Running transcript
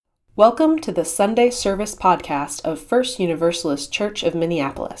Welcome to the Sunday Service podcast of First Universalist Church of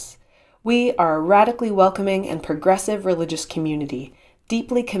Minneapolis. We are a radically welcoming and progressive religious community,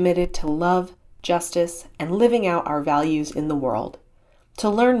 deeply committed to love, justice, and living out our values in the world. To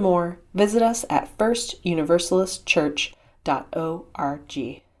learn more, visit us at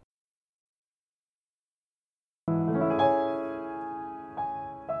firstuniversalistchurch.org.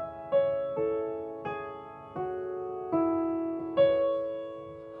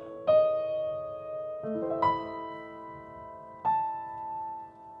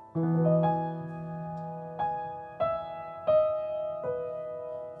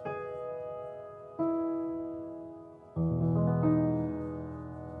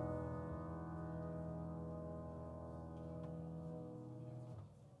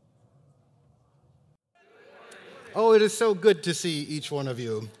 Oh, it is so good to see each one of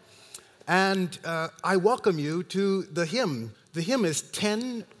you. And I welcome you to the hymn. The hymn is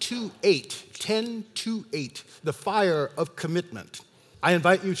 10-8, 10-8, the fire of commitment. I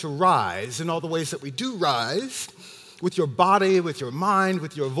invite you to rise in all the ways that we do rise, with your body, with your mind,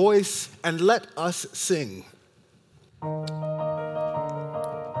 with your voice, and let us sing.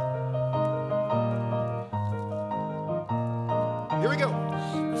 Here we go.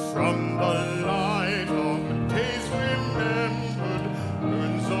 From the light of days remembered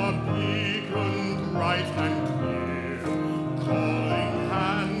burns a beacon bright and clear, calling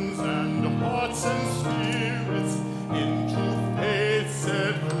hands and hearts and spirits into faith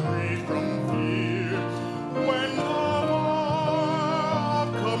set free from fear. When the war of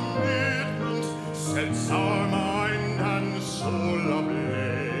commitment sets our mind and soul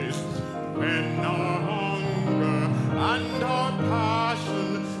ablaze, when our hunger and our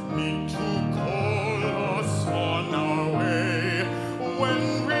passion need to call us on our way, when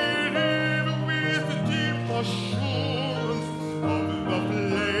we live with deep assurance of the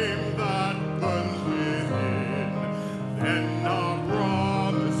flame that burns within, then our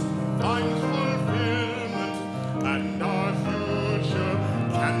promise finds fulfillment and our future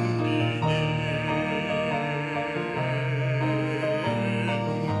can begin.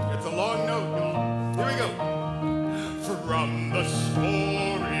 It's a long note, y'all. Here we go. From the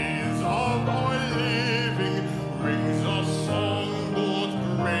stories of our living rings a song both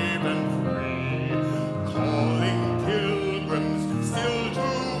brave and free, calling pilgrims still to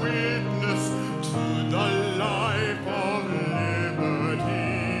witness to the life of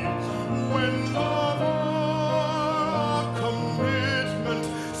liberty. When the war of commitment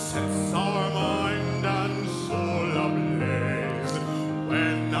sets our mind and soul ablaze,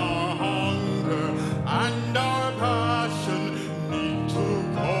 when our hunger and our passion need to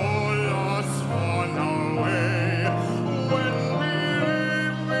call us on our way, when we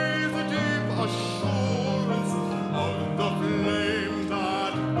live with deep assurance of the flame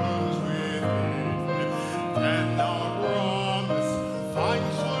that burns within, then our promise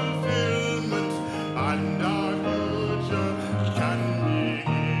finds fulfillment and our future can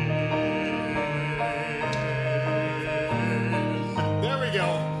begin. There we go.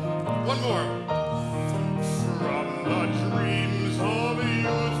 One more. From the dreams of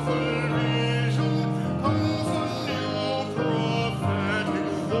youthful vision comes a new prophetic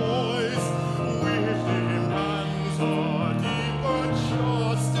voice. With demands a deeper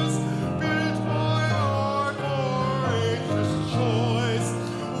justice built by our courageous choice.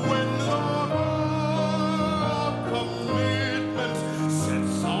 When the war of commitment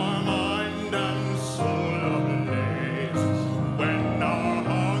sets our mind and soul ablaze, when our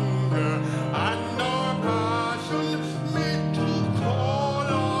hunger and our passion meet to call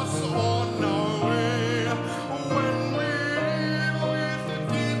us on our way, when we live with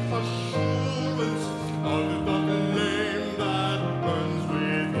deep assurance of the flame that burns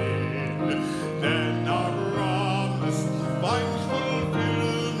within, then our promise finds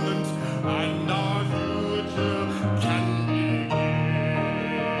fulfillment and our future can begin.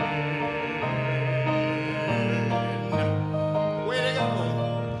 Way to go.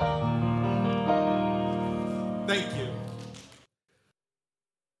 Thank you.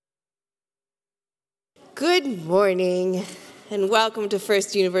 Good morning, and welcome to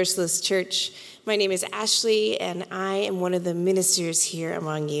First Universalist Church. My name is Ashley, and I am one of the ministers here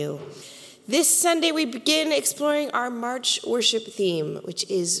among you. This Sunday, we begin exploring our March worship theme, which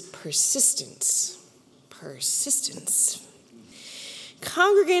is persistence. Persistence.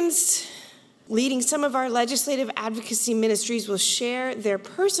 Congregants leading some of our legislative advocacy ministries will share their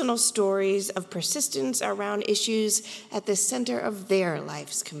personal stories of persistence around issues at the center of their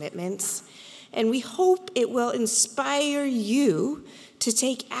life's commitments. And we hope it will inspire you to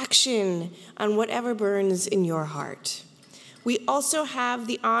take action on whatever burns in your heart. We also have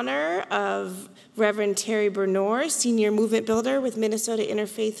the honor of Reverend Terri Burnor, Senior Movement Builder with Minnesota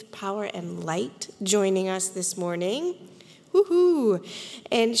Interfaith Power and Light, joining us this morning. Woohoo!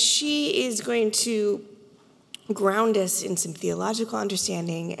 And she is going to ground us in some theological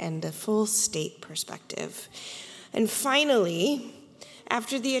understanding and a full state perspective. And finally,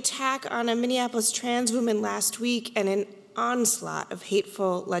 after the attack on a Minneapolis trans woman last week and an onslaught of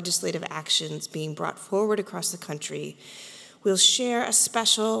hateful legislative actions being brought forward across the country, we'll share a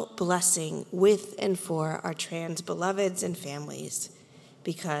special blessing with and for our trans beloveds and families,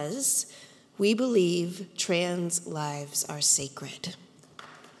 because we believe trans lives are sacred.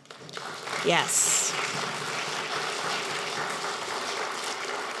 Yes.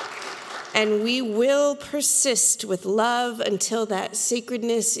 And we will persist with love until that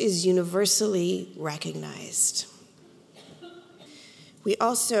sacredness is universally recognized. We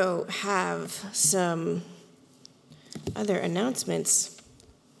also have some other announcements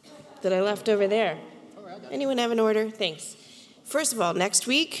that I left over there. Anyone have an order? Thanks. First of all, next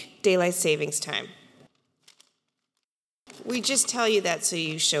week, daylight savings time. We just tell you that so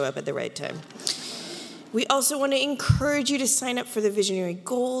you show up at the right time. We also want to encourage you to sign up for the Visionary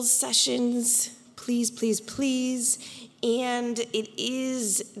Goals sessions. Please, please, please. And it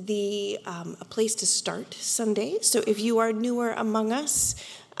is a place to start Sunday. So if you are newer among us,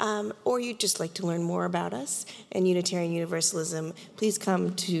 or you'd just like to learn more about us and Unitarian Universalism, please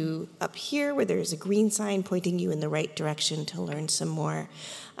come to up here where there's a green sign pointing you in the right direction to learn some more.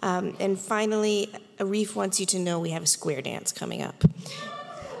 And finally, Arif wants you to know we have a square dance coming up.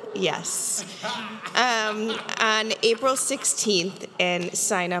 Yes. On April 16th, and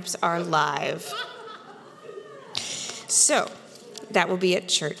sign-ups are live. So that will be at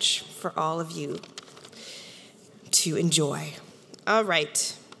church for all of you to enjoy. All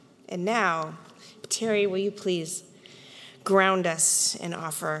right. And now, Terri, will you please ground us and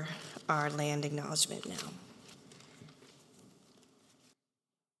offer our land acknowledgement now?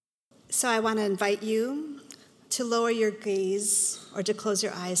 So I want to invite you to lower your gaze or to close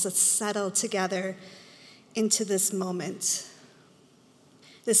your eyes. Let's settle together into this moment.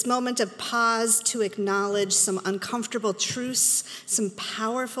 This moment of pause to acknowledge some uncomfortable truths, some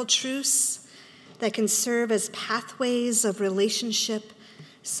powerful truths that can serve as pathways of relationship,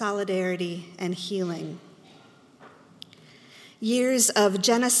 solidarity, and healing. Years of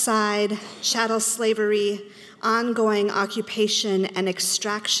genocide, chattel slavery, ongoing occupation, and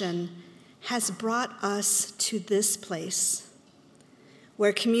extraction has brought us to this place,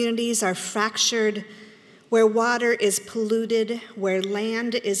 where communities are fractured, where water is polluted, where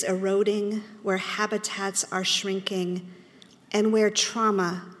land is eroding, where habitats are shrinking, and where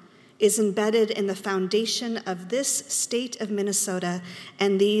trauma is embedded in the foundation of this state of Minnesota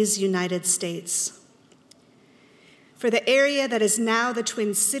and these United States. For the area that is now the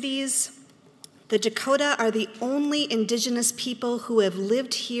Twin Cities, the Dakota are the only indigenous people who have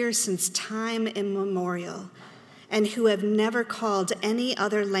lived here since time immemorial and who have never called any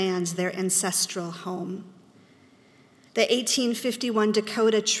other land their ancestral home. The 1851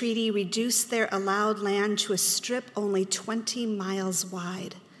 Dakota Treaty reduced their allowed land to a strip only 20 miles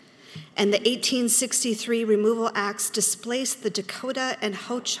wide, and the 1863 Removal Acts displaced the Dakota and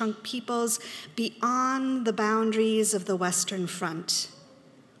Ho-Chunk peoples beyond the boundaries of the Western Front.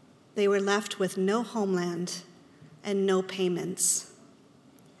 They were left with no homeland and no payments.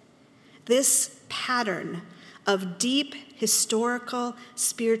 This pattern of deep historical,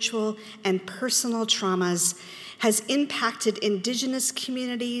 spiritual, and personal traumas has impacted indigenous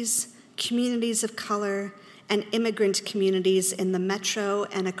communities, communities of color, and immigrant communities in the metro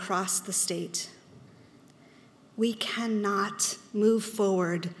and across the state. We cannot move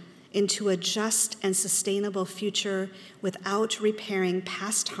forward into a just and sustainable future without repairing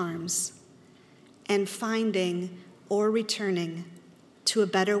past harms and finding or returning to a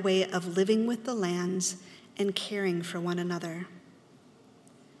better way of living with the land and caring for one another.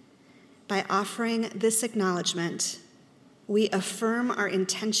 By offering this acknowledgement, we affirm our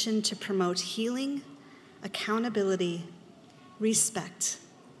intention to promote healing, accountability, respect,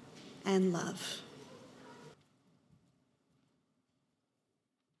 and love.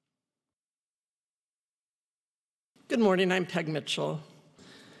 Good morning, I'm Peg Mitchell.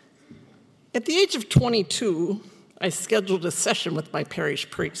 At the age of 22, I scheduled a session with my parish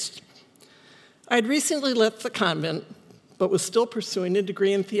priest. I had recently left the convent, but was still pursuing a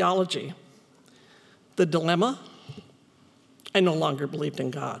degree in theology. The dilemma? I no longer believed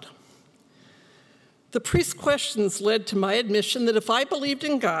in God. The priest's questions led to my admission that if I believed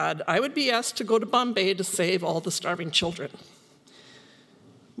in God, I would be asked to go to Bombay to save all the starving children.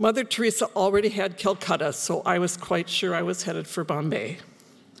 Mother Teresa already had Calcutta, so I was quite sure I was headed for Bombay.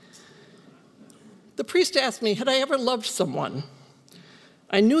 The priest asked me, had I ever loved someone?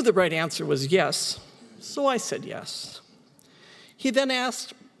 I knew the right answer was yes, so I said yes. He then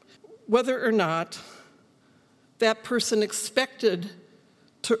asked whether or not that person expected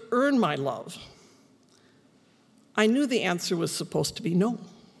to earn my love. I knew the answer was supposed to be no,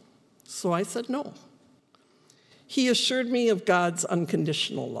 so I said no. He assured me of God's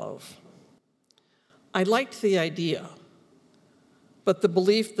unconditional love. I liked the idea, but the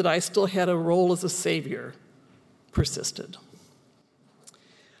belief that I still had a role as a savior persisted.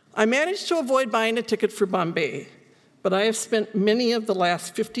 I managed to avoid buying a ticket for Bombay, but I have spent many of the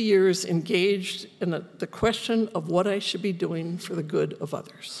last 50 years engaged in the question of what I should be doing for the good of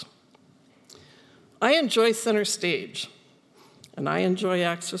others. I enjoy center stage, and I enjoy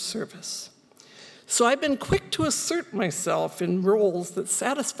acts of service. So I've been quick to assert myself in roles that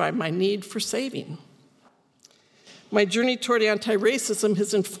satisfy my need for saving. My journey toward anti-racism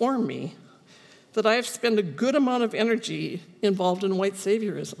has informed me that I have spent a good amount of energy involved in white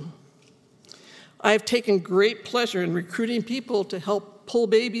saviorism. I have taken great pleasure in recruiting people to help pull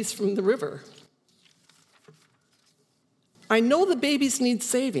babies from the river. I know the babies need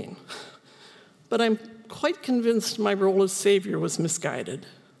saving, but I'm quite convinced my role as savior was misguided.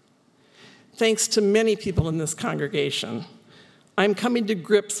 Thanks to many people in this congregation, I'm coming to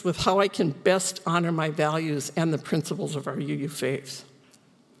grips with how I can best honor my values and the principles of our UU faith.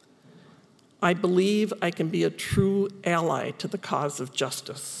 I believe I can be a true ally to the cause of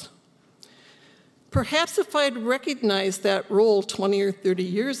justice. Perhaps if I'd recognized that role 20 or 30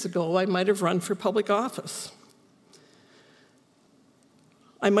 years ago, I might have run for public office.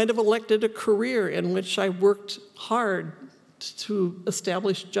 I might have elected a career in which I worked hard to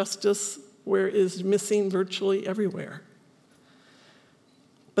establish justice where it is missing virtually everywhere.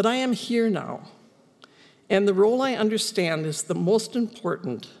 But I am here now, and the role I understand is the most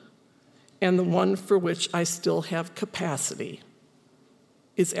important and the one for which I still have capacity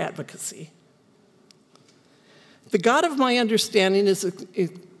is advocacy. The God of my understanding is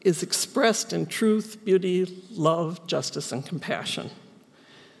expressed in truth, beauty, love, justice, and compassion.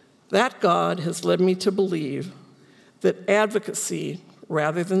 That God has led me to believe that advocacy,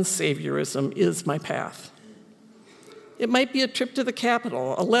 rather than saviorism, is my path. It might be a trip to the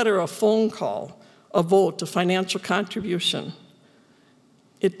Capitol, a letter, a phone call, a vote, a financial contribution.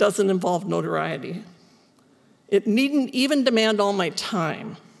 It doesn't involve notoriety. It needn't even demand all my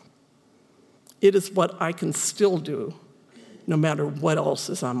time. It is what I can still do, no matter what else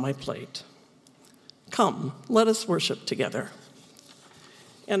is on my plate. Come, let us worship together.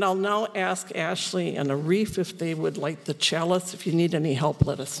 And I'll now ask Ashley and Arif if they would light the chalice. If you need any help,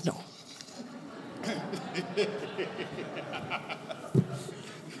 let us know.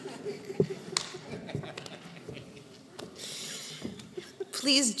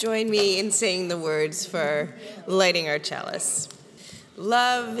 Please join me in saying the words for lighting our chalice.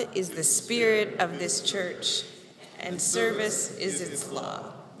 Love is the spirit of this church, and service is its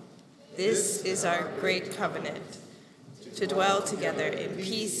law. This is our great covenant, to dwell together in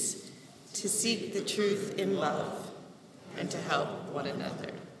peace, to seek the truth in love, and to help one another.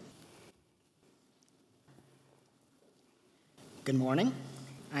 Good morning.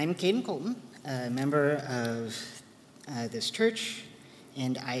 I'm Kaden Colton, a member of this church,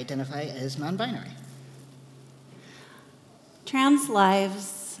 and I identify as non-binary. Trans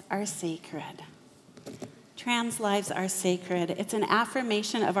lives are sacred. Trans lives are sacred. It's an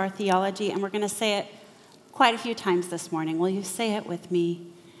affirmation of our theology, and we're going to say it quite a few times this morning. Will you say it with me?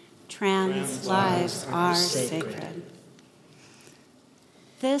 Trans lives are sacred.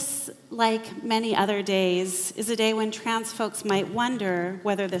 This, like many other days, is a day when trans folks might wonder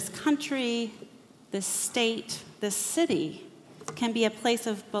whether this country, this state, this city can be a place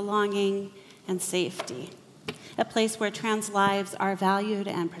of belonging and safety, a place where trans lives are valued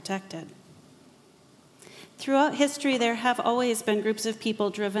and protected. Throughout history, there have always been groups of people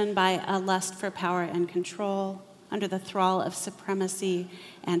driven by a lust for power and control, under the thrall of supremacy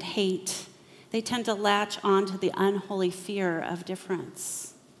and hate. They tend to latch on to the unholy fear of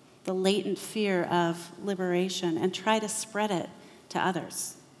difference, the latent fear of liberation, and try to spread it to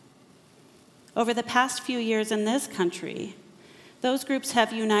others. Over the past few years in this country, those groups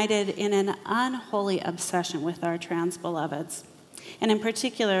have united in an unholy obsession with our trans beloveds, and in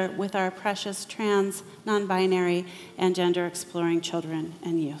particular with our precious trans, non-binary, and gender-exploring children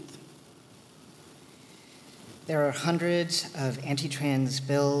and youth. There are hundreds of anti-trans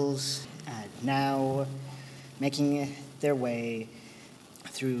bills now making their way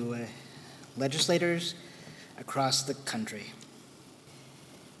through legislators across the country.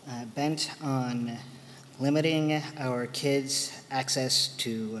 bent on limiting our kids' access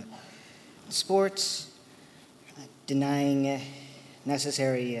to sports, denying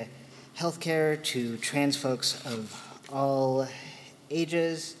necessary health care to trans folks of all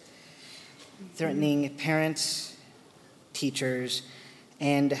ages, threatening parents, teachers,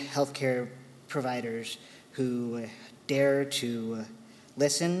 and healthcare providers who dare to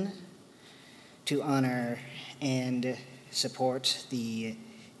listen, to honor, and support the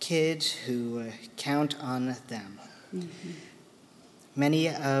kids who count on them. Mm-hmm. Many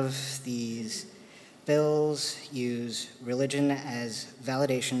of these bills use religion as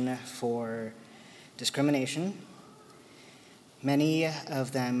validation for discrimination. Many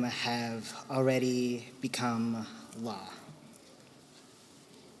of them have already become law.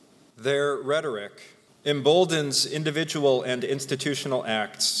 Their rhetoric emboldens individual and institutional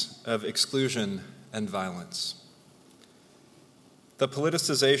acts of exclusion and violence. The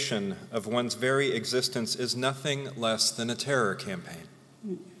politicization of one's very existence is nothing less than a terror campaign.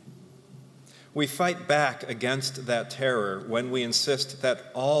 We fight back against that terror when we insist that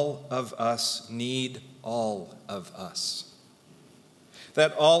all of us need all of us,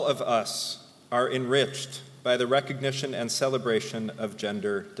 that all of us are enriched by the recognition and celebration of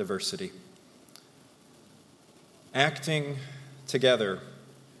gender diversity. Acting together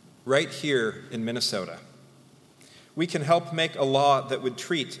right here in Minnesota, we can help make a law that would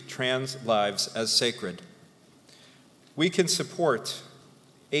treat trans lives as sacred. We can support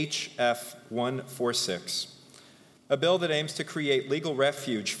HF 146, a bill that aims to create legal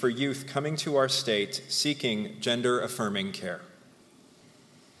refuge for youth coming to our state seeking gender-affirming care.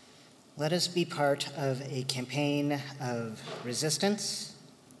 Let us be part of a campaign of resistance,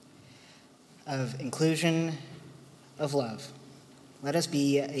 of inclusion, of love. Let us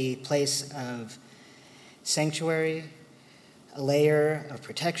be a place of sanctuary, a layer of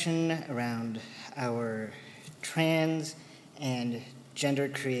protection around our trans and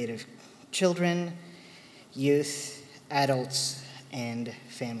gender-creative children, youth, adults, and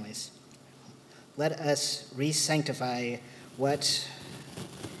families. Let us re-sanctify what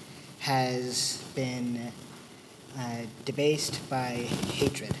has been debased by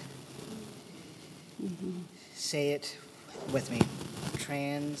hatred. Mm-hmm. Say it with me.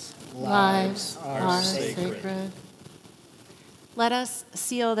 Trans lives are sacred. Let us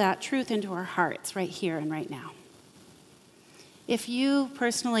seal that truth into our hearts right here and right now. If you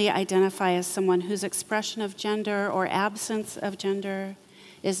personally identify as someone whose expression of gender or absence of gender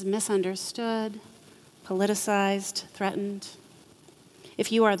is misunderstood, politicized, threatened,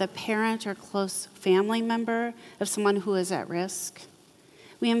 if you are the parent or close family member of someone who is at risk,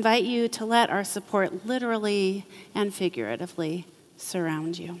 we invite you to let our support literally and figuratively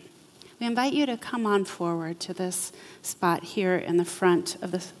surround you. We invite you to come on forward to this spot here in the front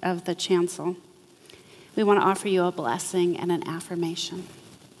of the chancel. We want to offer you a blessing and an affirmation.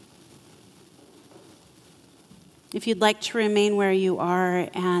 If you'd like to remain where you are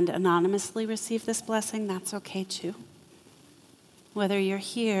and anonymously receive this blessing, that's okay too. Whether you're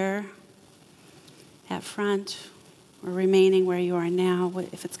here at front or remaining where you are now,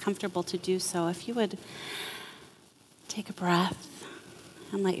 if it's comfortable to do so, if you would take a breath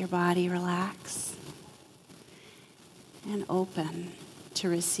and let your body relax and open to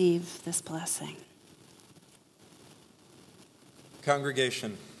receive this blessing.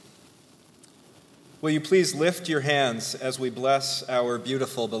 Congregation, will you please lift your hands as we bless our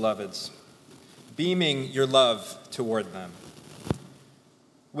beautiful beloveds, beaming your love toward them.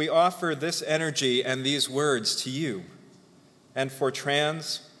 We offer this energy and these words to you and for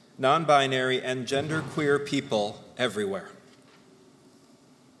trans, non-binary, and genderqueer people everywhere.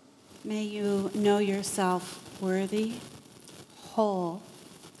 May you know yourself worthy, whole,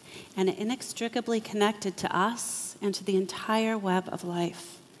 and inextricably connected to us and to the entire web of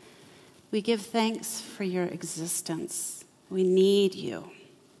life. We give thanks for your existence. We need you.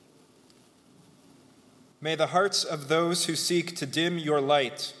 May the hearts of those who seek to dim your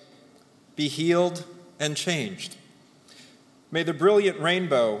light be healed and changed. May the brilliant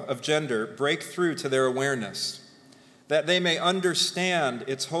rainbow of gender break through to their awareness, that they may understand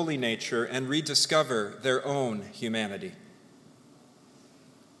its holy nature and rediscover their own humanity.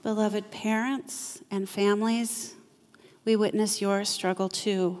 Beloved parents and families, we witness your struggle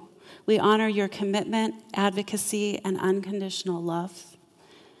too. We honor your commitment, advocacy, and unconditional love,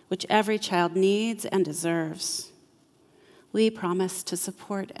 which every child needs and deserves. We promise to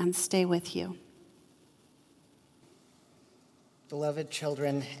support and stay with you. Beloved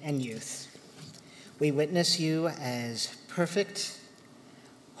children and youth, we witness you as perfect,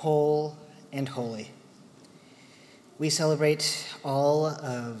 whole, and holy. We celebrate all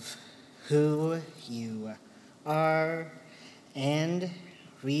of who you are and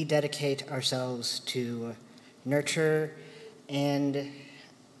rededicate ourselves to nurture and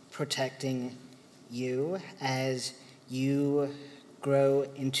protecting you as you grow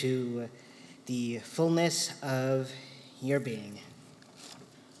into the fullness of your being.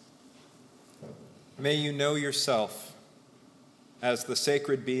 May you know yourself as the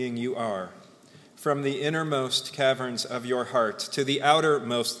sacred being you are, from the innermost caverns of your heart to the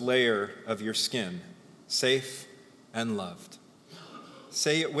outermost layer of your skin, safe and loved.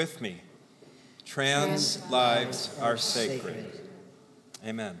 Say it with me. Trans lives are sacred.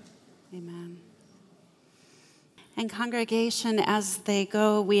 Amen. Amen. And congregation, as they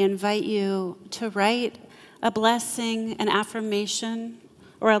go, we invite you to write a blessing, an affirmation,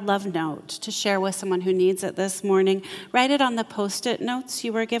 or a love note to share with someone who needs it this morning. Write it on the Post-it notes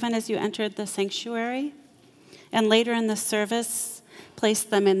you were given as you entered the sanctuary. And later in the service, place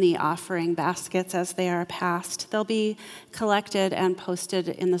them in the offering baskets as they are passed. They'll be collected and posted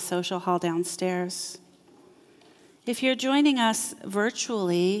in the social hall downstairs. If you're joining us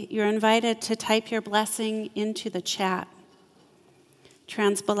virtually, you're invited to type your blessing into the chat.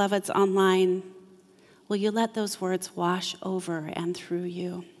 Trans Beloveds Online, will you let those words wash over and through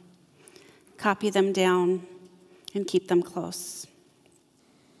you? Copy them down and keep them close.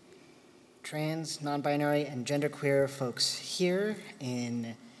 Trans, non-binary, and genderqueer folks here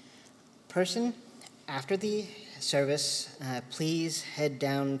in person, after the service, please head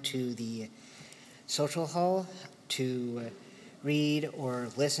down to the social hall to read or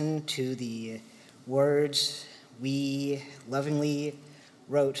listen to the words we lovingly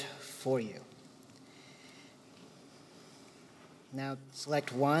wrote for you. Now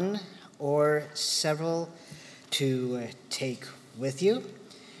select one or several to take with you,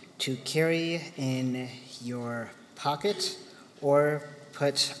 to carry in your pocket or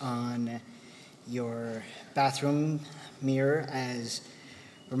put on your bathroom mirror as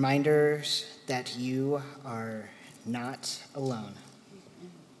reminders that you are not alone.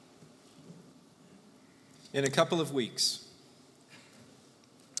 In a couple of weeks,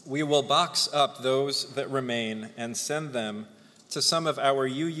 we will box up those that remain and send them to some of our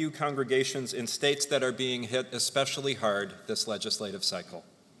UU congregations in states that are being hit especially hard this legislative cycle.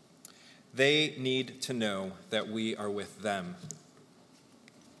 They need to know that we are with them.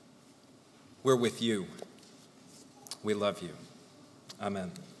 We're with you. We love you.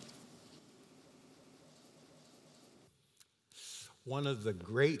 Amen. One of the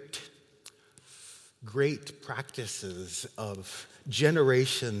great practices of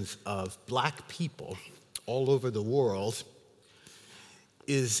generations of Black people all over the world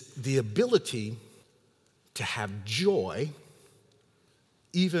is the ability to have joy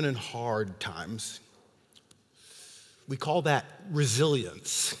even in hard times. We call that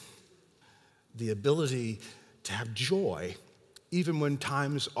resilience, the ability to have joy even when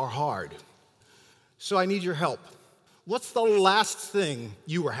times are hard. So I need your help. What's the last thing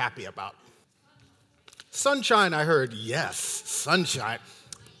you were happy about? Sunshine, I heard. Yes, sunshine.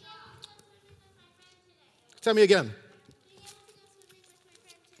 Tell me again.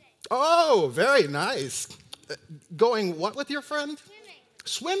 Oh, very nice. Going what with your friend?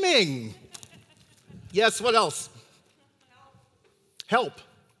 Swimming. Yes, what else? Help.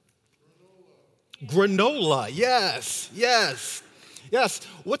 Granola. Yes.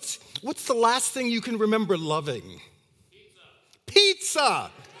 What's the last thing you can remember loving? Pizza.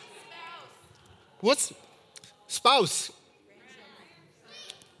 What's spouse?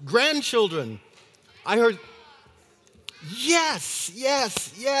 Grandchildren. I heard yes.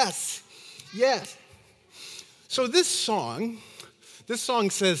 So this song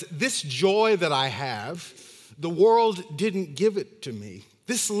says, this joy that I have, the world didn't give it to me.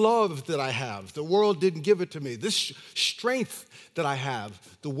 This love that I have, the world didn't give it to me. This strength that I have,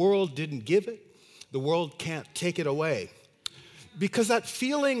 the world didn't give it. The world can't take it away. Because that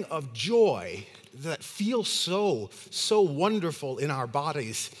feeling of joy that feels so wonderful in our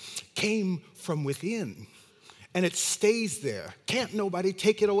bodies came from within. And it stays there. Can't nobody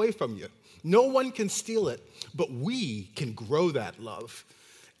take it away from you. No one can steal it, but we can grow that love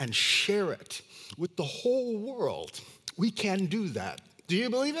and share it with the whole world. We can do that. Do you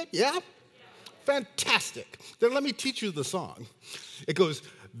believe it? Yeah? Fantastic. Then let me teach you the song. It goes,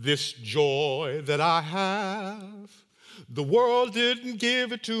 this joy that I have, the world didn't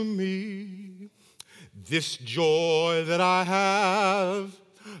give it to me. This joy that I have,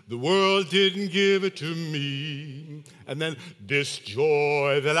 the world didn't give it to me. And then this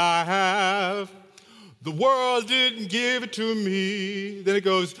joy that I have, The world didn't give it to me. Then it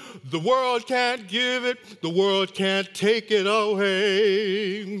goes, the world can't give it, the world can't take it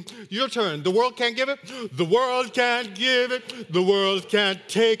away. Your turn. The world can't give it, the world can't give it, the world can't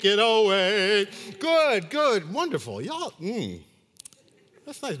take it away. Good, wonderful. Y'all,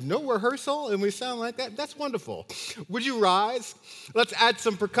 that's nice. No rehearsal, and we sound like that. That's wonderful. Would you rise? Let's add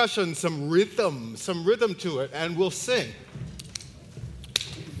some percussion, some rhythm to it, and we'll sing.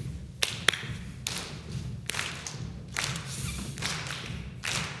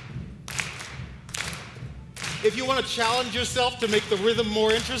 If you want to challenge yourself to make the rhythm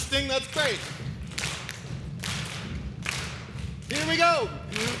more interesting, that's great. Here we go.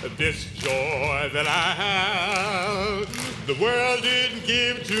 This joy that I have, the world didn't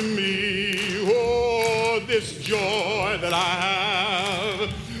give to me. Oh, this joy that I have,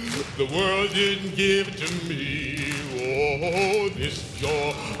 the world didn't give to me. Oh, this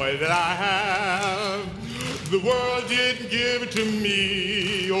joy that I have, the world didn't give it to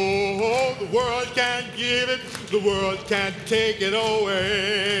me. Oh, the world can't give it, the world can't take it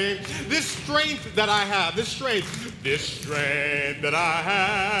away. This strength that I have, this strength that I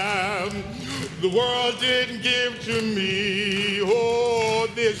have, the world didn't give to me. Oh,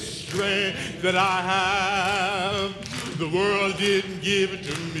 this strength that I have, the world didn't give it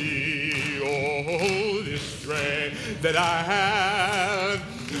to me. Oh, this strength that I have,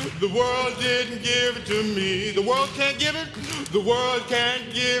 the world didn't give it to me. The world can't give it, the world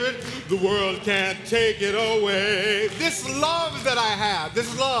can't give it, the world can't take it away. This love that I have,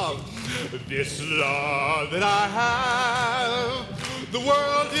 this love that I have, the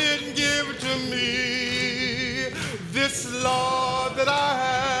world didn't give it to me. This love that I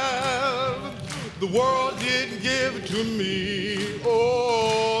have, the world didn't give it to me.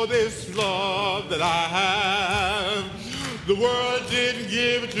 Oh, this love that I have, the world didn't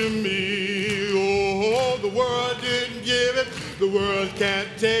give it to me. Oh, the world didn't give it, the world can't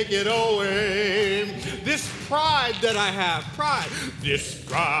take it away. This pride that I have, this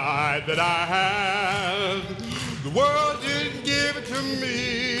pride that I have, the world didn't give it to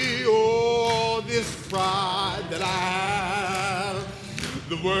me. Oh, this pride that I have,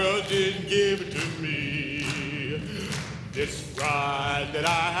 the world didn't give it to me. This pride that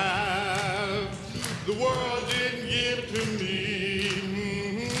I have, the world didn't give it to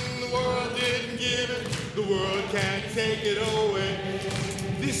me. The world didn't give it, the world can't take it away.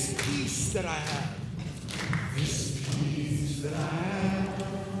 This peace that I have, this peace that I have,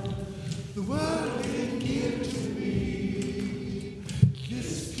 the world didn't give it to me.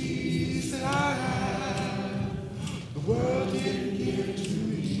 This peace that I have, the world didn't give it to me.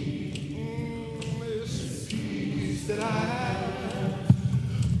 This peace that I have,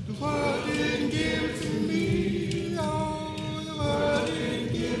 the world didn't give it to me. Oh, the world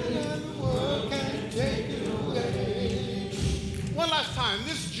didn't give it, and the world can't take it away. One last time.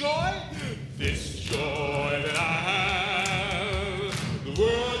 This joy that I have, the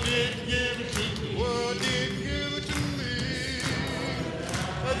world didn't give it to me. The world didn't give it to me.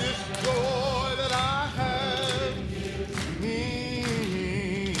 This joy that I have,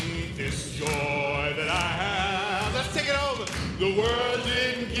 this joy that I have. Let's take it over. The world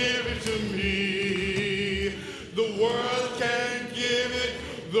didn't give it to me. The world can't give it.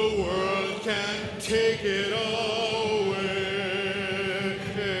 The world can't take it away.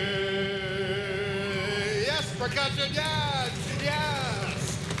 Yes, percussion, yes,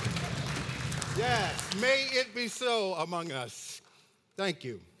 yes. Yes, may it be so among us. Thank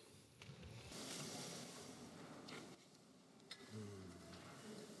you.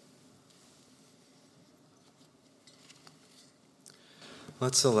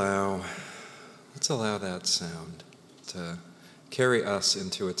 Let's allow that sound to carry us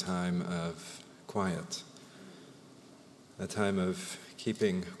into a time of quiet, a time of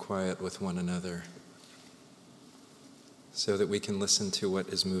keeping quiet with one another, so that we can listen to what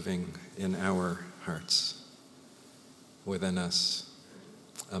is moving in our hearts, within us,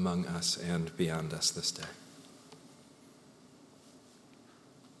 among us, and beyond us this day.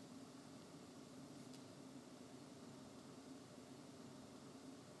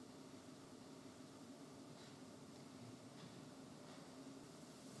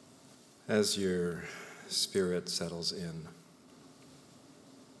 As your spirit settles in,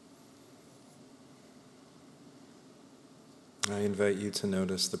 I invite you to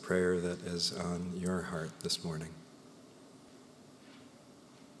notice the prayer that is on your heart this morning.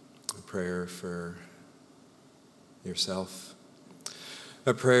 A prayer for yourself,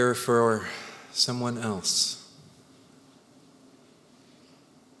 a prayer for someone else,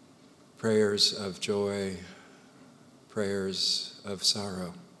 prayers of joy, prayers of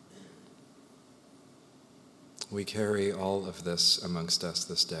sorrow. we carry all of this amongst us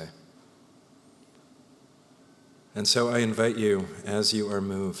this day. And so I invite you, as you are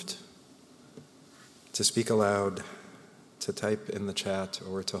moved, to speak aloud, to type in the chat,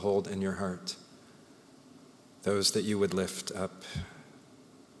 or to hold in your heart those that you would lift up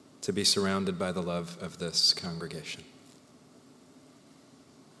to be surrounded by the love of this congregation.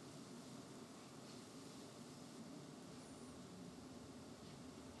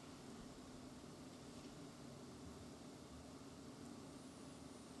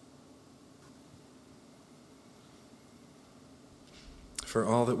 For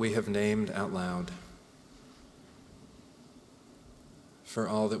all that we have named out loud, for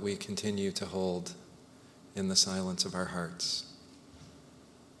all that we continue to hold in the silence of our hearts,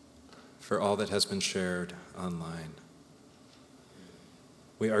 for all that has been shared online.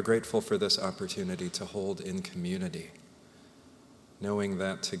 We are grateful for this opportunity to hold in community, knowing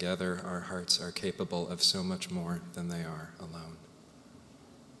that together our hearts are capable of so much more than they are alone,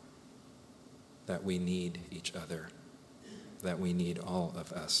 that we need each other, that we need all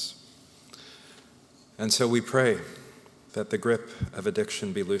of us. And so we pray that the grip of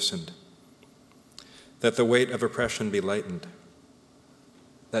addiction be loosened, that the weight of oppression be lightened,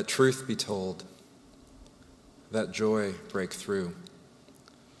 that truth be told, that joy break through,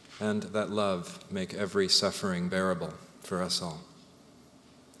 and that love make every suffering bearable for us all.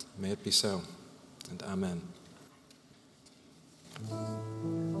 May it be so, and amen.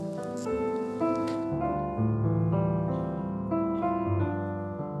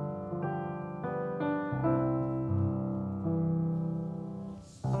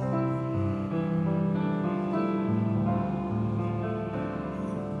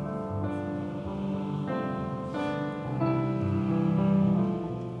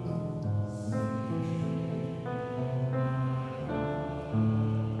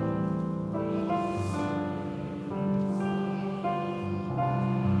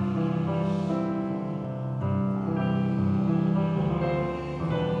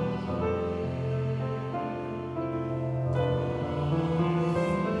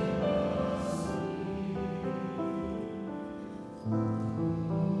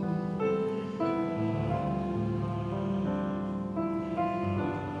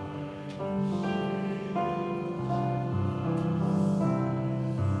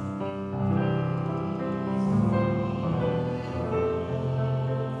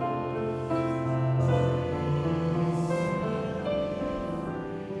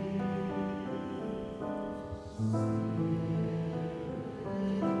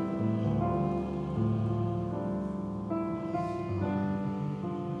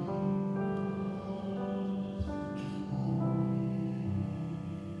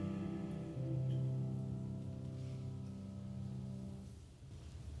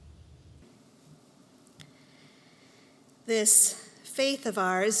 This faith of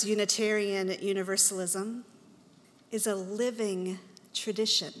ours, Unitarian Universalism, is a living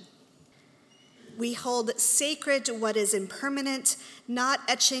tradition. We hold sacred what is impermanent, not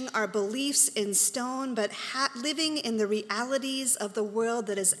etching our beliefs in stone, but living in the realities of the world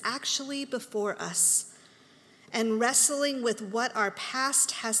that is actually before us, and wrestling with what our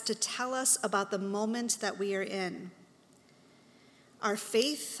past has to tell us about the moment that we are in. Our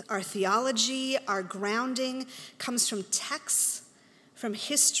faith, our theology, our grounding comes from texts, from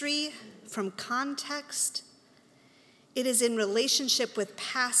history, from context. It is in relationship with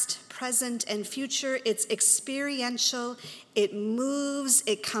past, present, and future. It's experiential. It moves.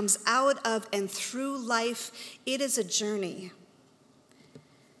 It comes out of and through life. It is a journey.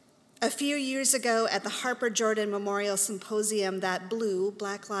 A few years ago at the Harper Jordan Memorial Symposium that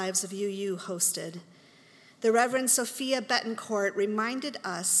Black Lives of UU hosted, the Reverend Sophia Betancourt reminded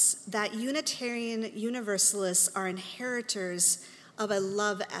us that Unitarian Universalists are inheritors of a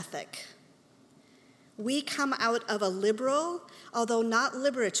love ethic. We come out of a liberal, although not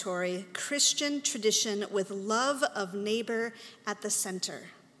liberatory, Christian tradition with love of neighbor at the center.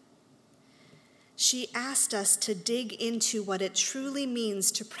 She asked us to dig into what it truly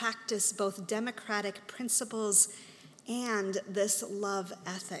means to practice both democratic principles and this love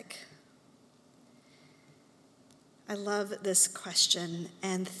ethic. I love this question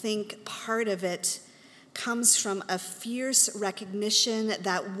and think part of it comes from a fierce recognition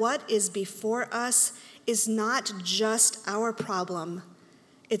that what is before us is not just our problem,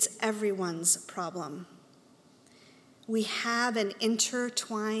 it's everyone's problem. We have an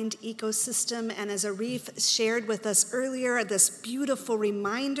intertwined ecosystem, and as Arif shared with us earlier, this beautiful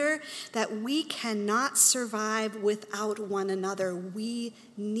reminder that we cannot survive without one another. We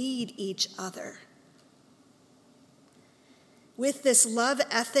need each other. With this love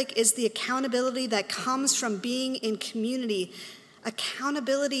ethic is the accountability that comes from being in community.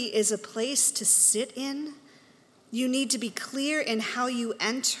 Accountability is a place to sit in. You need to be clear in how you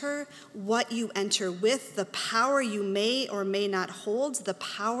enter, what you enter with, the power you may or may not hold, the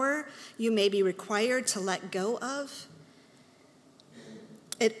power you may be required to let go of.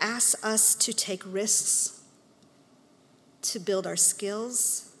 It asks us to take risks, to build our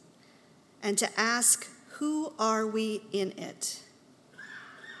skills, and to ask, who are we in it?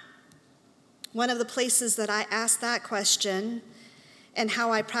 One of the places that I ask that question and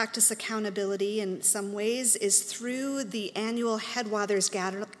how I practice accountability in some ways is through the annual Headwaters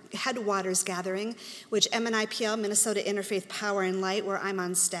Gathering, which MNIPL, Minnesota Interfaith Power and Light, where I'm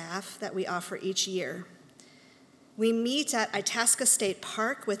on staff, that we offer each year. We meet at Itasca State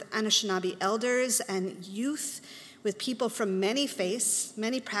Park with Anishinaabe elders and youth, with people from many faiths,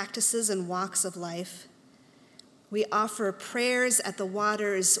 many practices and walks of life. We offer prayers at the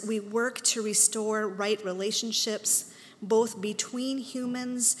waters. We work to restore right relationships, both between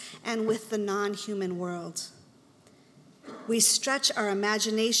humans and with the non-human world. We stretch our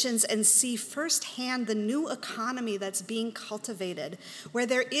imaginations and see firsthand the new economy that's being cultivated, where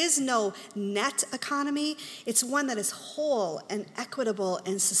there is no net economy. It's one that is whole and equitable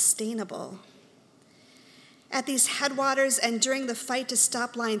and sustainable. At these headwaters and during the fight to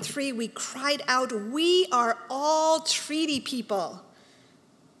stop Line 3, we cried out, "We are all treaty people,"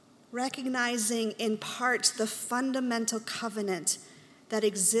 recognizing in part the fundamental covenant that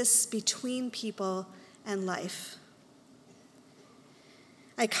exists between people and life.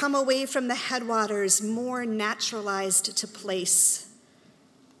 I come away from the headwaters more naturalized to place.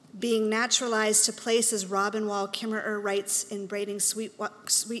 Being naturalized to place, as Robin Wall Kimmerer writes in Braiding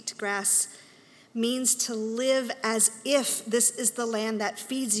Sweetgrass, means to live as if this is the land that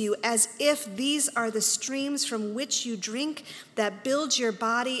feeds you, as if these are the streams from which you drink that build your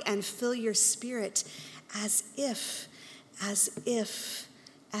body and fill your spirit, as if.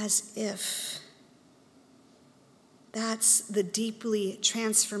 That's the deeply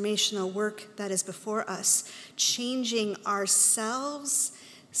transformational work that is before us, changing ourselves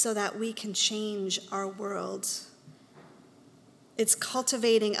so that we can change our world. It's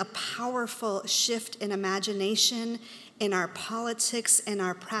cultivating a powerful shift in imagination, in our politics, in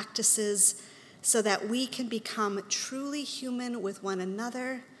our practices, so that we can become truly human with one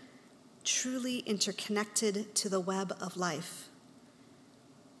another, truly interconnected to the web of life.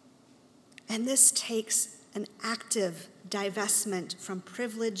 And this takes an active divestment from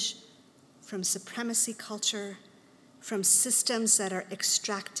privilege, from supremacy culture, from systems that are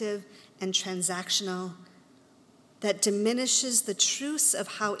extractive and transactional, that diminishes the truths of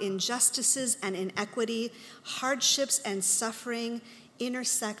how injustices and inequity, hardships and suffering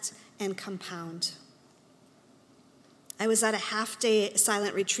intersect and compound. I was at a half-day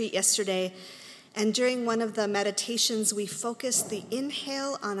silent retreat yesterday, and during one of the meditations, we focused the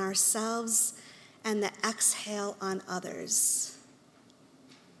inhale on ourselves and the exhale on others.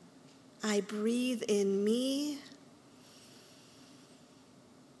 I breathe in me.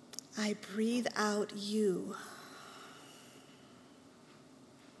 I breathe out you.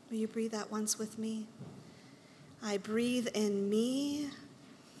 Will you breathe that once with me? I breathe in me.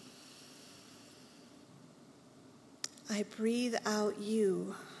 I breathe out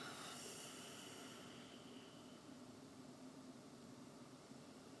you.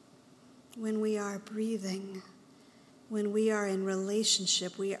 When we are breathing, when we are in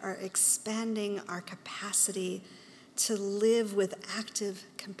relationship, we are expanding our capacity to live with active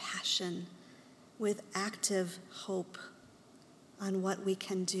compassion, with active hope on what we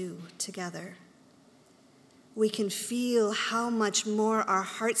can do together. We can feel how much more our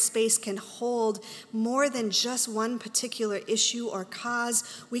heart space can hold, more than just one particular issue or cause.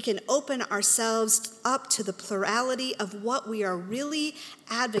 We can open ourselves up to the plurality of what we are really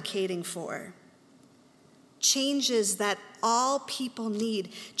advocating for. Changes that all people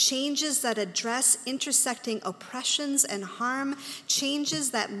need, changes that address intersecting oppressions and harm,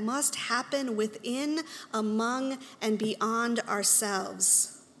 changes that must happen within, among, and beyond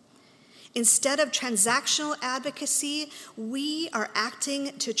ourselves. Instead of transactional advocacy, we are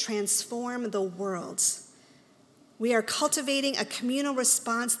acting to transform the world. We are cultivating a communal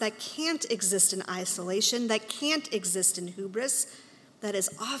response that can't exist in isolation, that can't exist in hubris, that is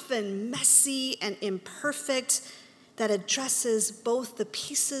often messy and imperfect, that addresses both the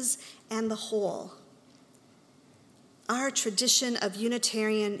pieces and the whole. Our tradition of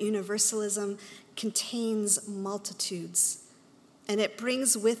Unitarian Universalism contains multitudes and it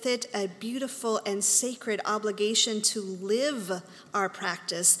brings with it a beautiful and sacred obligation to live our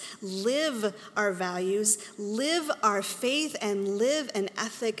practice, live our values, live our faith, and live an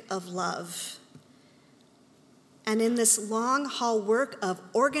ethic of love. And in this long haul work of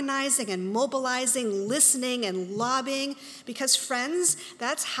organizing and mobilizing, listening and lobbying, because friends,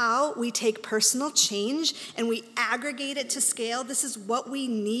 that's how we take personal change and we aggregate it to scale. This is what we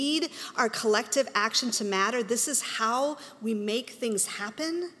need our collective action to matter. This is how we make things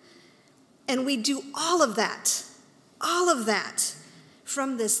happen. And we do all of that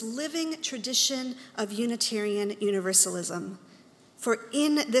from this living tradition of Unitarian Universalism. For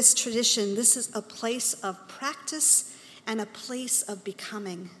in this tradition, this is a place of practice and a place of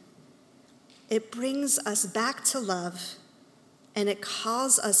becoming. It brings us back to love, and it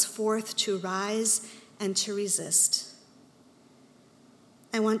calls us forth to rise and to resist.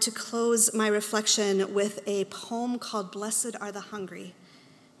 I want to close my reflection with a poem called Blessed Are the Hungry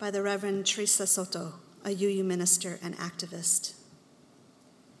by the Reverend Teresa Soto, a UU minister and activist.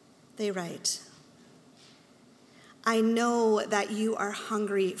 They write, I know that you are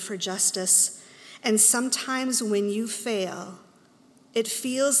hungry for justice, and sometimes when you fail, it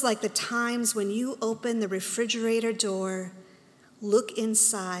feels like the times when you open the refrigerator door, look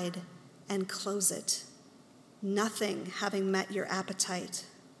inside, and close it, nothing having met your appetite.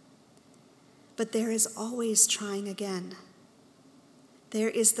 But there is always trying again. There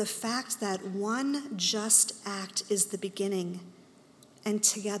is the fact that one just act is the beginning, and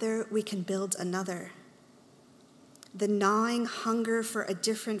together we can build another. The gnawing hunger for a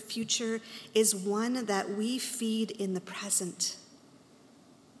different future is one that we feed in the present.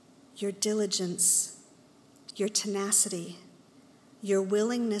 Your diligence, your tenacity, your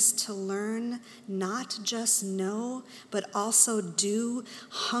willingness to learn, not just know, but also do,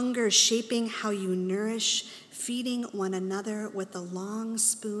 hunger shaping how you nourish, feeding one another with the long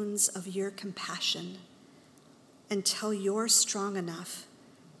spoons of your compassion until you're strong enough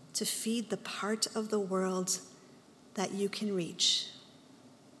to feed the part of the world that you can reach.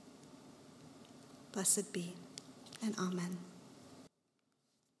 Blessed be, and amen.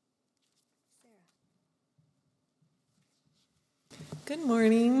 Good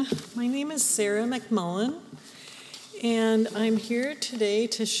morning. My name is Sara McMullen, and I'm here today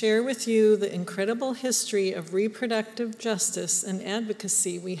to share with you the incredible history of reproductive justice and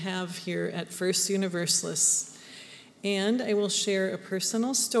advocacy we have here at First Universalists. And I will share a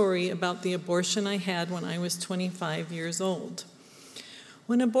personal story about the abortion I had when I was 25 years old.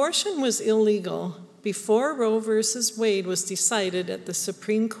 When abortion was illegal, before Roe v. Wade was decided at the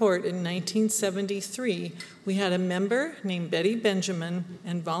Supreme Court in 1973, we had a member named Betty Benjamin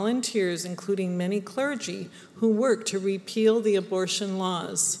and volunteers, including many clergy, who worked to repeal the abortion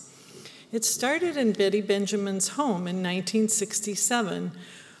laws. It started in Betty Benjamin's home in 1967,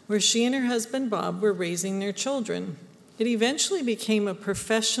 where she and her husband Bob were raising their children. It eventually became a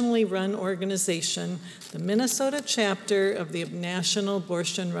professionally run organization, the Minnesota chapter of the National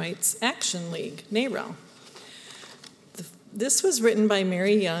Abortion Rights Action League, NARAL. This was written by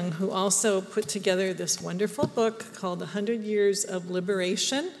Mary Young, who also put together this wonderful book called 100 Years of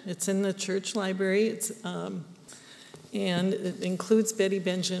Liberation. It's in the church library, and it includes Betty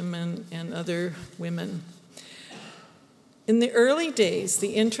Benjamin and other women. In the early days,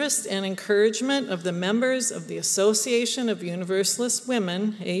 the interest and encouragement of the members of the Association of Universalist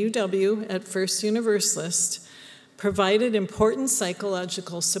Women, AUW, at First Universalist, provided important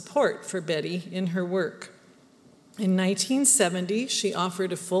psychological support for Betty in her work. In 1970, she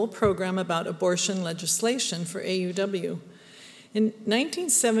offered a full program about abortion legislation for AUW. In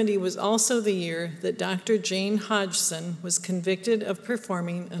 1970 was also the year that Dr. Jane Hodgson was convicted of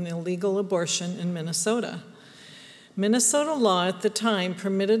performing an illegal abortion in Minnesota. Minnesota law at the time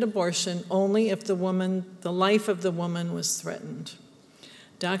permitted abortion only if the life of the woman was threatened.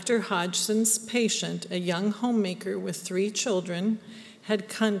 Dr. Hodgson's patient, a young homemaker with 3 children, had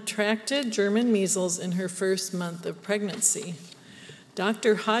contracted German measles in her first month of pregnancy.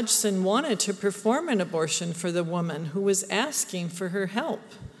 Dr. Hodgson wanted to perform an abortion for the woman who was asking for her help,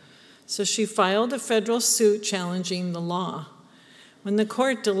 so she filed a federal suit challenging the law. When the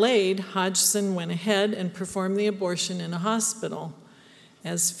court delayed, Hodgson went ahead and performed the abortion in a hospital.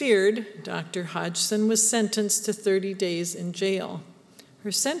 As feared, Dr. Hodgson was sentenced to 30 days in jail.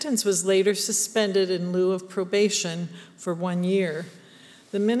 Her sentence was later suspended in lieu of probation for 1 year.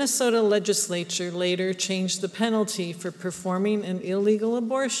 The Minnesota legislature later changed the penalty for performing an illegal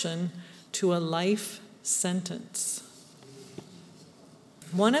abortion to a life sentence.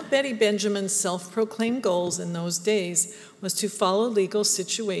 One of Betty Benjamin's self-proclaimed goals in those days was to follow legal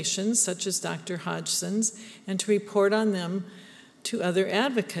situations, such as Dr. Hodgson's, and to report on them to other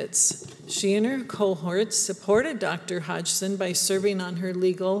advocates. She and her cohorts supported Dr. Hodgson by serving on her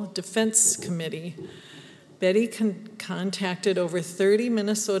legal defense committee. Betty contacted over 30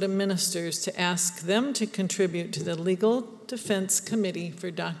 Minnesota ministers to ask them to contribute to the legal defense committee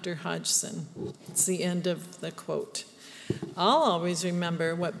for Dr. Hodgson. It's the end of the quote. I'll always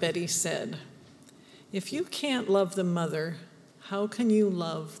remember what Betty said. If you can't love the mother, how can you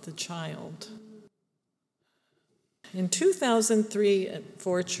love the child? In 2003,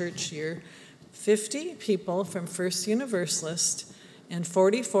 for church year, 50 people from First Universalist and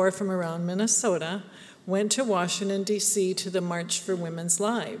 44 from around Minnesota went to Washington, D.C. to the March for Women's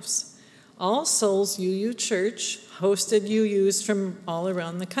Lives. All Souls UU Church hosted UUs from all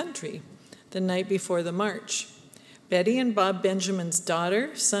around the country the night before the march. Betty and Bob Benjamin's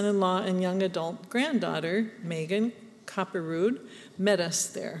daughter, son-in-law, and young adult granddaughter, Megan Copperrood, met us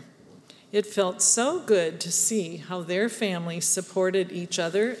there. It felt so good to see how their families supported each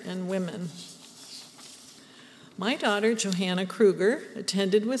other and women. My daughter, Johanna Kruger,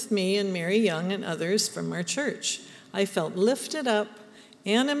 attended with me and Mary Young and others from our church. I felt lifted up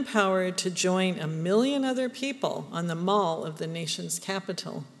and empowered to join 1 million other people on the mall of the nation's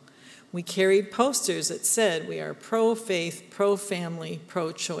capital. We carried posters that said, "We are pro-faith, pro-family,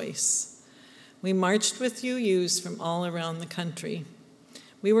 pro-choice." We marched with UUs from all around the country.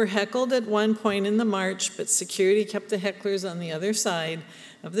 We were heckled at one point in the march, but security kept the hecklers on the other side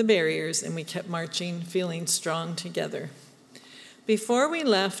of the barriers, and we kept marching, feeling strong together. Before we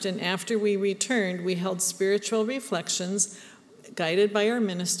left and after we returned, we held spiritual reflections guided by our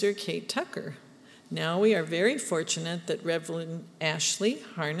minister, Kate Tucker. Now we are very fortunate that Reverend Ashley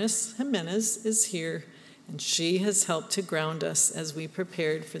Harness Jimenez is here, and she has helped to ground us as we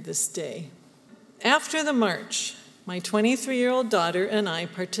prepared for this day. After the march, my 23-year-old daughter and I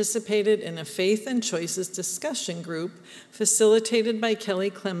participated in a faith and choices discussion group facilitated by Kelly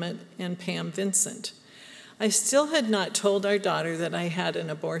Clement and Pam Vincent. I still had not told our daughter that I had an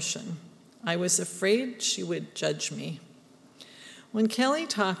abortion. I was afraid she would judge me. When Kelly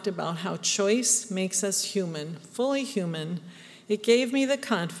talked about how choice makes us human, fully human, it gave me the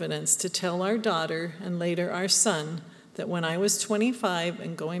confidence to tell our daughter and later our son that when I was 25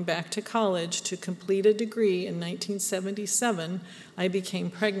 and going back to college to complete a degree in 1977, I became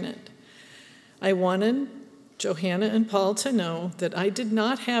pregnant. I wanted Johanna and Paul to know that I did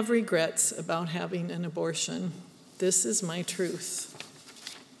not have regrets about having an abortion. This is my truth.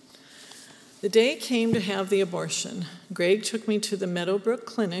 The day came to have the abortion. Greg took me to the Meadowbrook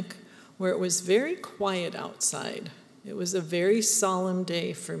Clinic where it was very quiet outside. It was a very solemn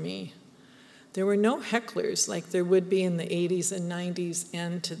day for me. There were no hecklers like there would be in the 80s and 90s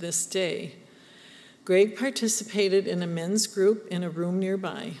and to this day. Greg participated in a men's group in a room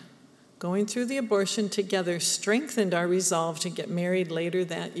nearby. Going through the abortion together strengthened our resolve to get married later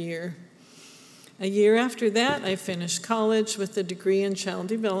that year. A year after that, I finished college with a degree in child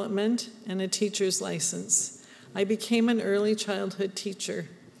development and a teacher's license. I became an early childhood teacher.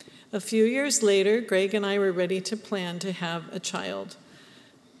 A few years later, Greg and I were ready to plan to have a child.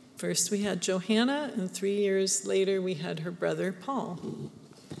 First, we had Johanna, and 3 years later, we had her brother, Paul.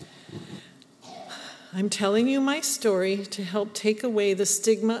 I'm telling you my story to help take away the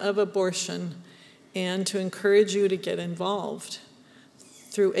stigma of abortion and to encourage you to get involved.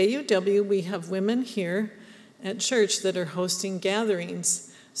 Through AUW, we have women here at church that are hosting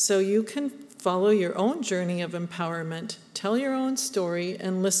gatherings, so you can follow your own journey of empowerment, tell your own story,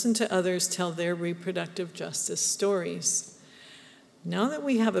 and listen to others tell their reproductive justice stories. Now that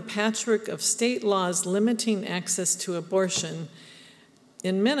we have a patchwork of state laws limiting access to abortion,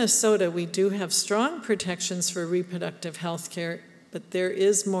 in Minnesota we do have strong protections for reproductive health care, but there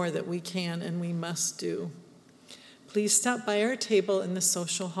is more that we can and we must do. Please stop by our table in the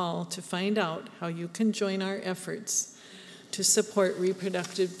social hall to find out how you can join our efforts to support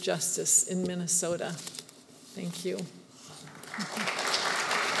reproductive justice in Minnesota. Thank you.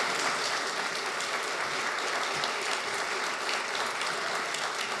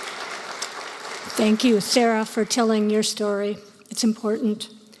 Thank you, Sarah, for telling your story. It's important.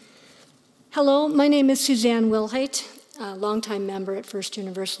 Hello, my name is Suzanne Willhite, a longtime member at First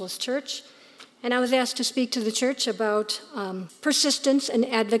Universalist Church, and I was asked to speak to the church about persistence and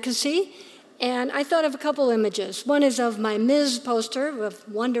advocacy, and I thought of a couple images. One is of my Ms. poster with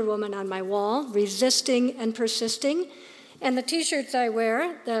Wonder Woman on my wall, resisting and persisting, and the t-shirts I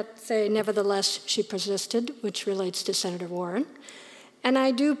wear that say, "Nevertheless, she persisted," which relates to Senator Warren. And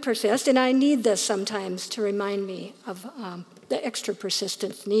I do persist, and I need this sometimes to remind me of the extra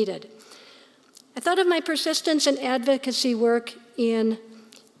persistence needed. I thought of my persistence and advocacy work in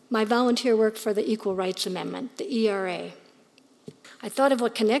my volunteer work for the Equal Rights Amendment, the ERA. I thought of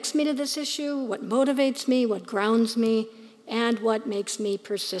what connects me to this issue, what motivates me, what grounds me, and what makes me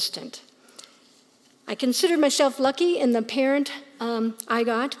persistent. I consider myself lucky in the parent I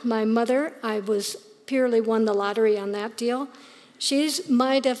got. My mother, I was purely won the lottery on that deal. She's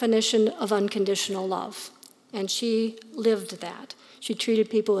my definition of unconditional love, and she lived that. She treated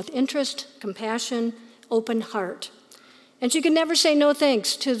people with interest, compassion, open heart. And she could never say no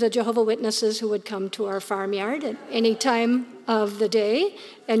thanks to the Jehovah's Witnesses who would come to our farmyard at any time of the day,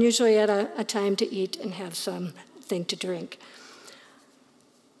 and usually at a time to eat and have something to drink.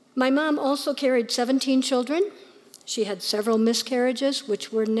 My mom also carried 17 children. She had several miscarriages,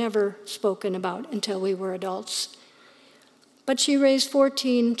 which were never spoken about until we were adults. But she raised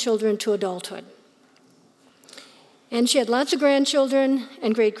 14 children to adulthood. And she had lots of grandchildren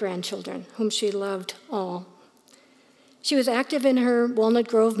and great-grandchildren, whom she loved all. She was active in her Walnut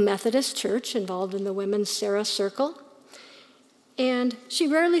Grove Methodist Church, involved in the Women's Sarah Circle. And she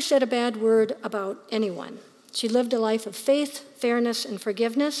rarely said a bad word about anyone. She lived a life of faith, fairness, and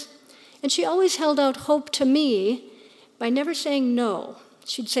forgiveness. And she always held out hope to me by never saying no.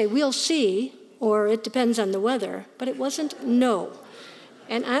 She'd say, "We'll see," or "It depends on the weather," but it wasn't no.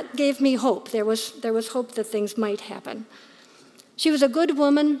 And that gave me hope. There was hope that things might happen. She was a good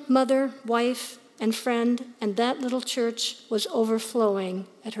woman, mother, wife, and friend, and that little church was overflowing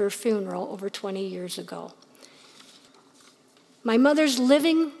at her funeral over 20 years ago. My mother's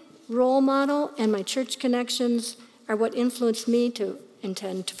living role model and my church connections are what influenced me to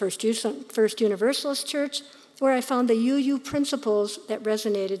attend First Universalist Church, where I found the UU principles that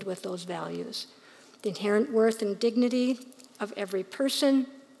resonated with those values. The inherent worth and dignity of every person,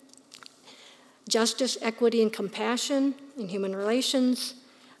 justice, equity, and compassion in human relations,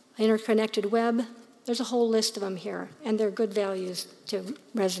 interconnected web. There's a whole list of them here, and they're good values to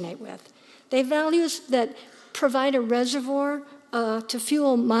resonate with. They're values that provide a reservoir to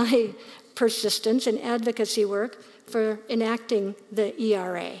fuel my persistence and advocacy work for enacting the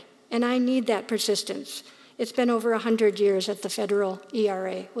ERA, and I need that persistence. It's been over 100 years that the federal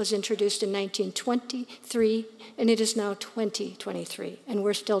ERA was introduced in 1923, and it is now 2023, and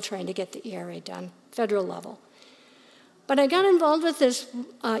we're still trying to get the ERA done, federal level. But I got involved with this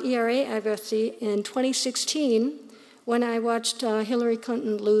ERA advocacy in 2016 when I watched Hillary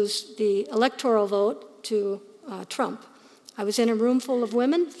Clinton lose the electoral vote to Trump. I was in a room full of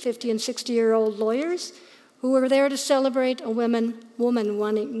women, 50 and 60-year-old lawyers, who were there to celebrate a woman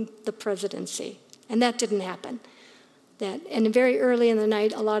winning the presidency. And that didn't happen. And very early in the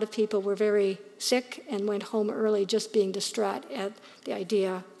night, a lot of people were very sick and went home early just being distraught at the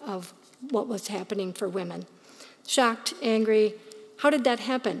idea of what was happening for women. Shocked, angry. How did that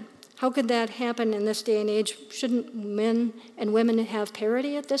happen? How could that happen in this day and age? Shouldn't men and women have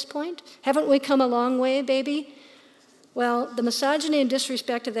parity at this point? Haven't we come a long way, baby? Well, the misogyny and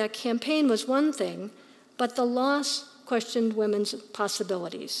disrespect of that campaign was one thing, but the loss questioned women's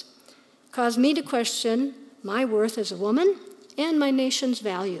possibilities. Caused me to question my worth as a woman and my nation's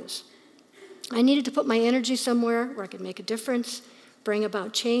values. I needed to put my energy somewhere where I could make a difference, bring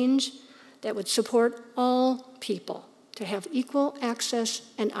about change that would support all people to have equal access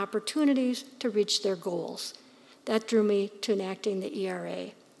and opportunities to reach their goals. That drew me to enacting the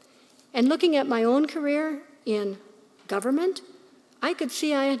ERA. And looking at my own career in government, I could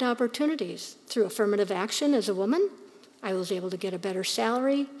see I had opportunities through affirmative action as a woman. I was able to get a better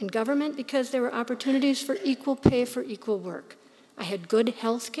salary in government because there were opportunities for equal pay for equal work. I had good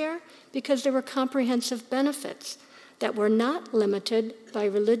health care because there were comprehensive benefits that were not limited by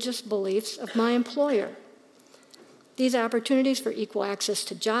religious beliefs of my employer. These opportunities for equal access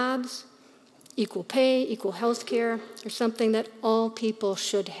to jobs, equal pay, equal health care are something that all people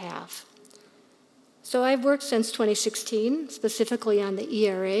should have. So I've worked since 2016, specifically on the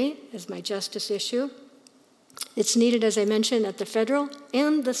ERA as my justice issue. It's needed, as I mentioned, at the federal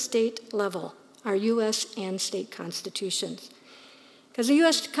and the state level, our U.S. and state constitutions. Because the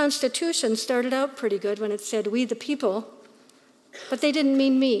U.S. Constitution started out pretty good when it said, "We the people," but they didn't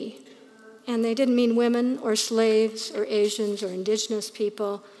mean me. And they didn't mean women or slaves or Asians or indigenous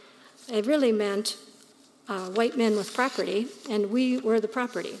people. It really meant white men with property, and we were the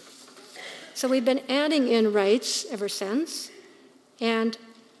property. So we've been adding in rights ever since, and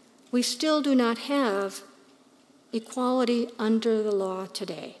we still do not have equality under the law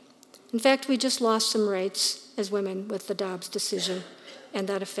today. In fact, we just lost some rights as women with the Dobbs decision, and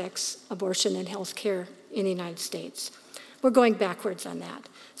that affects abortion and health care in the United States. We're going backwards on that.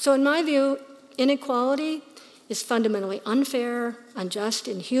 So in my view, inequality is fundamentally unfair, unjust,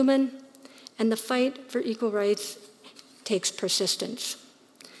 inhuman, and the fight for equal rights takes persistence.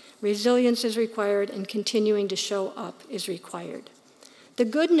 Resilience is required, and continuing to show up is required. The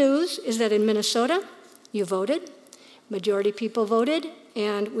good news is that in Minnesota, you voted, majority people voted,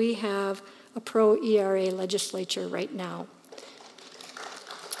 and we have a pro-ERA legislature right now.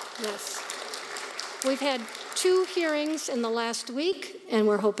 Yes. We've had 2 hearings in the last week, and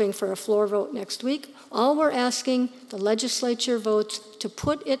we're hoping for a floor vote next week. All we're asking the legislature votes to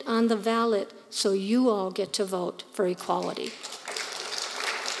put it on the ballot so you all get to vote for equality.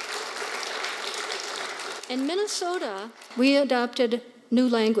 In Minnesota, we adopted new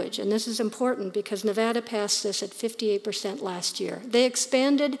language, and this is important because Nevada passed this at 58% last year. They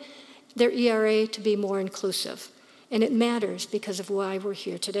expanded their ERA to be more inclusive, and it matters because of why we're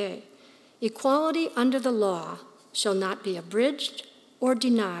here today. Equality under the law shall not be abridged or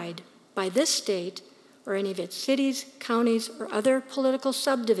denied by this state or any of its cities, counties, or other political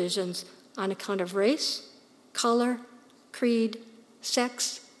subdivisions on account of race, color, creed,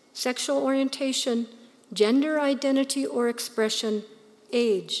 sex, sexual orientation, gender identity or expression,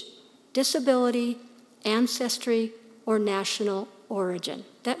 age, disability, ancestry, or national origin.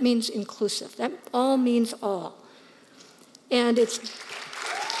 That means inclusive. That all means all. And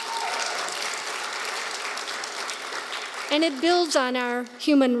it builds on our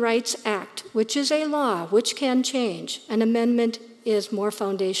Human Rights Act, which is a law which can change. An amendment is more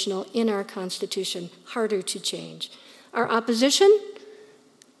foundational in our Constitution, harder to change. Our opposition?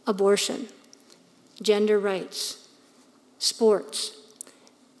 Abortion, gender rights, sports.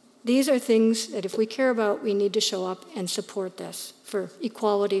 These are things that if we care about, we need to show up and support this for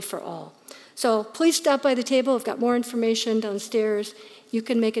equality for all. So please stop by the table. I've got more information downstairs. You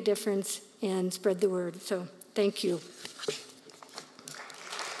can make a difference and spread the word. So thank you.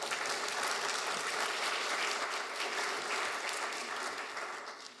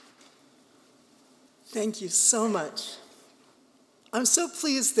 Thank you so much. I'm so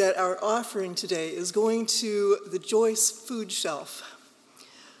pleased that our offering today is going to the Joyce Food Shelf.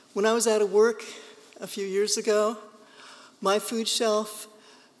 When I was out of work a few years ago, my food shelf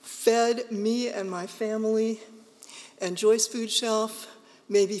fed me and my family, and Joyce Food Shelf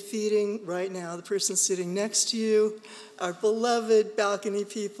may be feeding right now the person sitting next to you, our beloved balcony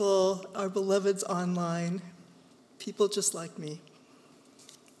people, our beloveds online, people just like me.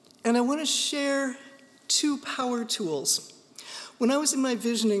 And I want to share 2 power tools. When I was in my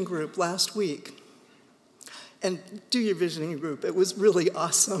visioning group last week, and do your visioning group, it was really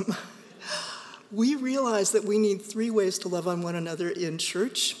awesome. We realized that we need 3 ways to love on one another in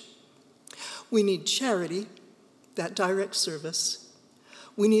church. We need charity, that direct service.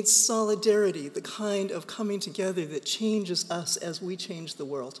 We need solidarity, the kind of coming together that changes us as we change the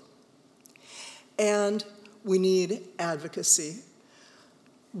world. And we need advocacy,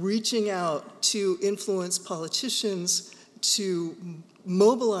 reaching out to influence politicians, to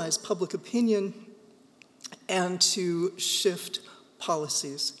mobilize public opinion, and to shift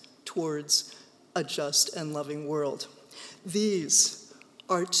policies towards a just and loving world. These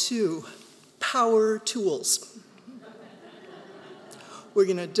are 2 power tools. We're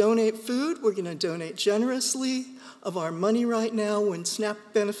going to donate food. We're going to donate generously of our money right now when SNAP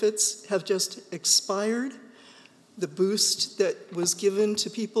benefits have just expired. The boost that was given to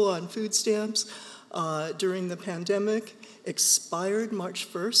people on food stamps during the pandemic expired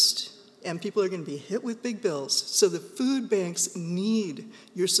March 1st. And people are going to be hit with big bills. So the food banks need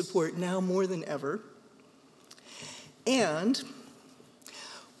your support now more than ever. And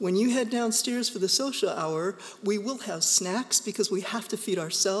when you head downstairs for the social hour, we will have snacks because we have to feed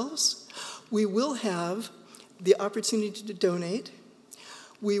ourselves. We will have the opportunity to donate.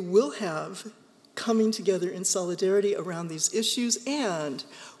 We will have coming together in solidarity around these issues. And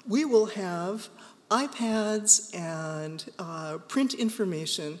we will have iPads and print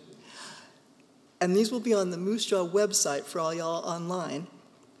information. And these will be on the Moose Jaw website for all y'all online,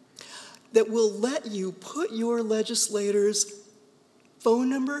 that will let you put your legislators' phone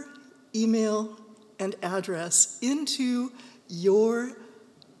number, email, and address into your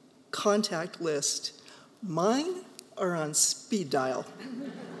contact list. Mine are on speed dial.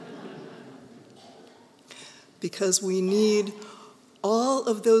 Because we need all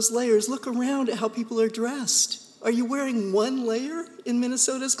of those layers. Look around at how people are dressed. Are you wearing 1 layer in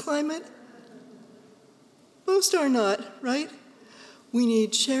Minnesota's climate? Most are not, right? We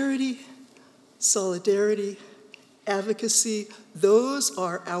need charity, solidarity, advocacy. Those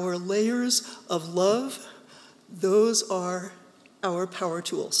are our layers of love. Those are our power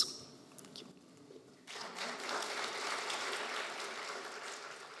tools.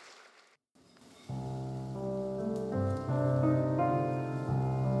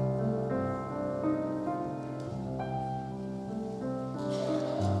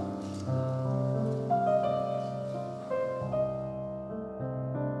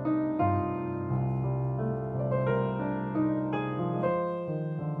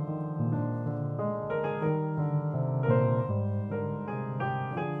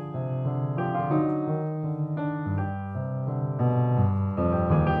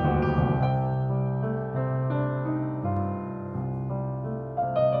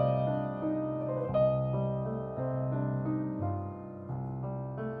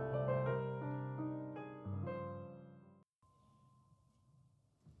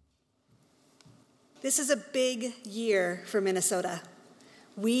 This is a big year for Minnesota.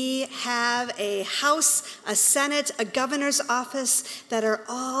 We have a House, a Senate, a governor's office that are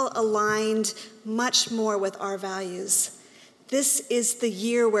all aligned much more with our values. This is the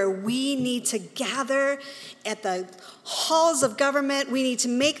year where we need to gather at the halls of government. We need to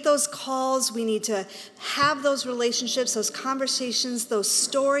make those calls. We need to have those relationships, those conversations, those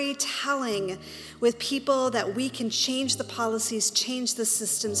storytelling with people that we can change the policies, change the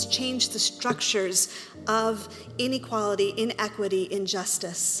systems, change the structures of inequality, inequity,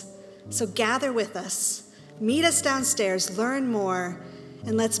 injustice. So gather with us, meet us downstairs, learn more,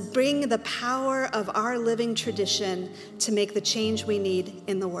 and let's bring the power of our living tradition to make the change we need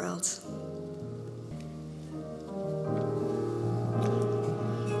in the world.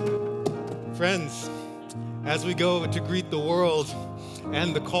 Friends, as we go to greet the world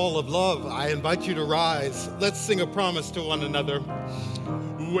and the call of love, I invite you to rise. Let's sing a promise to one another.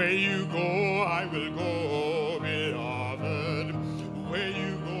 Where you go, I will go, beloved. Where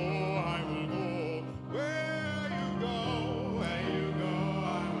you go, I will go. Where you go,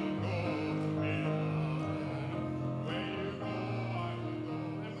 I will go, beloved. Where you go, I will go.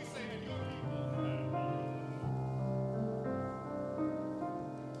 And we say in your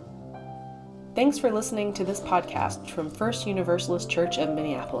Thanks for listening to this podcast from First Universalist Church of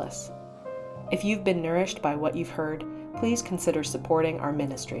Minneapolis. If you've been nourished by what you've heard, please consider supporting our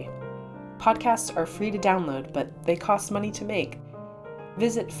ministry. Podcasts are free to download, but they cost money to make.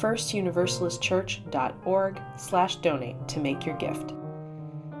 Visit firstuniversalistchurch.org/donate to make your gift.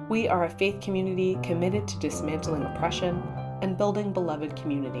 We are a faith community committed to dismantling oppression and building beloved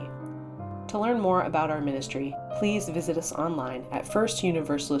community. To learn more about our ministry, please visit us online at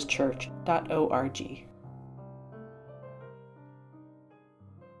firstuniversalistchurch.org.